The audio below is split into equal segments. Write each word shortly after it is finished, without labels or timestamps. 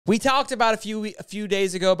We talked about a few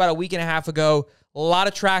days ago, about a week and a half ago, a lot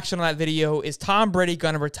of traction on that video. Is Tom Brady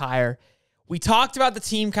going to retire? We talked about the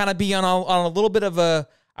team kind of being on a little bit of a,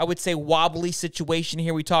 I would say, wobbly situation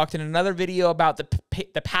here. We talked in another video about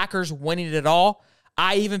the Packers winning it all.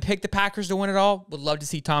 I even picked the Packers to win it all. Would love to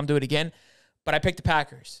see Tom do it again, but I picked the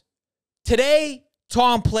Packers. Today,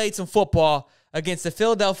 Tom played some football against the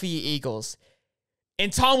Philadelphia Eagles,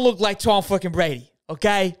 and Tom looked like Tom fucking Brady,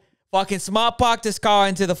 okay? Fucking smart parked this car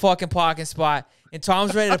into the fucking parking spot, and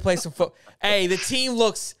Tom's ready to play some football. Hey, the team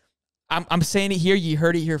looks, I'm saying it here, you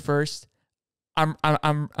heard it here first.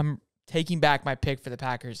 I'm taking back my pick for the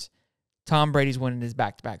Packers. Tom Brady's winning his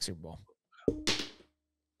back-to-back Super Bowl.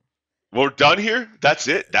 We're done here. That's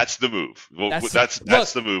it. That's the move. That's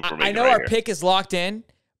the move. I know our pick is locked in,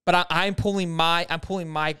 but I'm pulling my.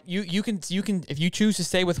 You can if you choose to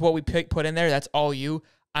stay with what we put in there. That's all you.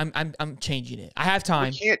 I'm changing it. I have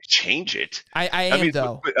time. You can't change it. I mean,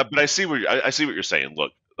 though. But I see what you're saying.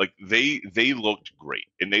 Look, like they looked great,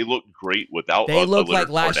 and they looked great without. They looked like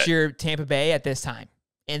last year Tampa Bay at this time,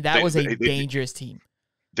 and that was a dangerous team.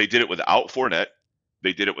 They did it without Fournette.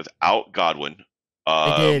 They did it without Godwin.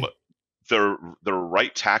 They did. Their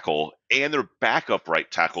right tackle and their backup right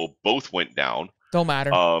tackle both went down. Don't matter.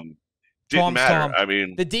 Didn't matter. Tom. I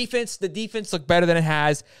mean, the defense looked better than it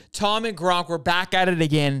has. Tom and Gronk were back at it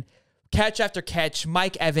again, catch after catch.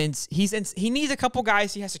 Mike Evans, he needs a couple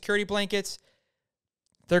guys. He has security blankets.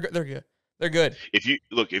 They're good. They're good. If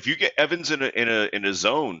you get Evans in a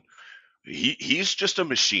zone, he's just a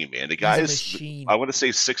machine, man. The guy is, I want to say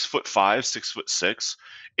 6'5", 6'6",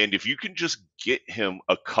 and if you can just get him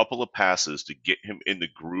a couple of passes to get him in the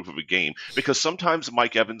groove of a game, because sometimes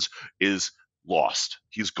Mike Evans is lost.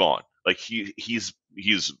 He's gone. Like he's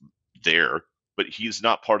there, but he's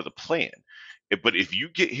not part of the plan. But if you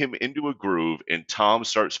get him into a groove and Tom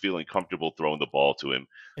starts feeling comfortable throwing the ball to him,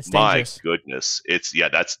 my goodness,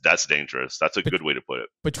 that's dangerous. That's a good way to put it.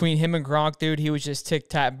 Between him and Gronk, dude, he was just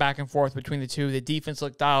tic-tac back and forth between the two. The defense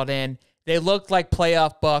looked dialed in. They looked like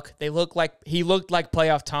playoff Buck. He looked like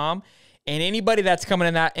playoff Tom. And anybody that's coming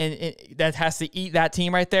in that and that has to eat that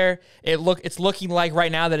team right there, it's looking like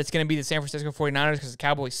right now that it's going to be the San Francisco 49ers because the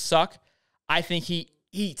Cowboys suck. I think he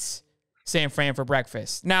eats San Fran for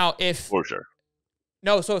breakfast. Now, for sure.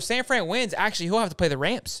 No, so if San Fran wins, actually, he'll have to play the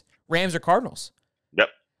Rams or Cardinals. Yep.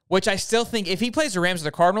 Which I still think, if he plays the Rams or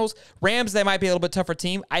the Cardinals, they might be a little bit tougher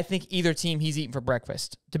team. I think either team he's eating for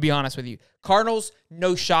breakfast, to be honest with you. Cardinals,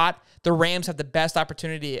 no shot. The Rams have the best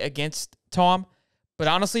opportunity against Tom. But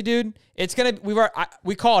honestly, dude, it's going to,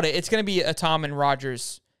 we called it, it's going to be a Tom and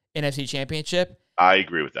Rodgers NFC Championship. I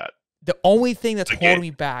agree with that. The only thing that's holding me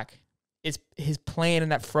back is his playing in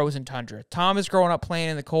that frozen tundra. Tom is growing up playing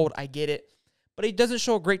in the cold. I get it. But he doesn't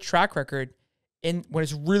show a great track record when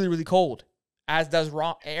it's really, really cold, as does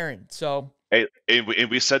Aaron. So, and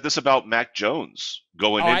we said this about Mac Jones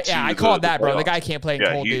going into. Yeah, I called that, bro. The guy can't play in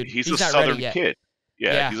cold, dude. He's a Southern kid.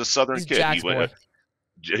 Yeah, he's a Southern kid. He went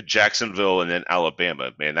to Jacksonville and then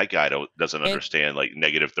Alabama. Man, that guy doesn't understand like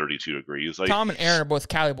negative 32 degrees. Like Tom and Aaron are both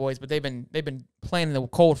Cali boys, but they've been playing in the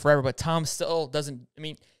cold forever. But Tom still doesn't. I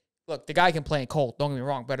mean, look, the guy can play in cold. Don't get me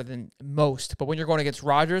wrong, better than most. But when you're going against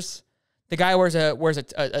Rodgers, the guy wears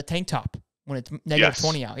a tank top when it's negative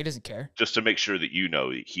 20 out. He doesn't care. Just to make sure that you know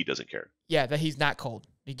he doesn't care. Yeah, that he's not cold.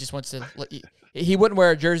 He just wants to. He wouldn't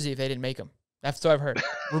wear a jersey if they didn't make him. That's what I've heard.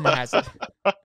 Rumor has it.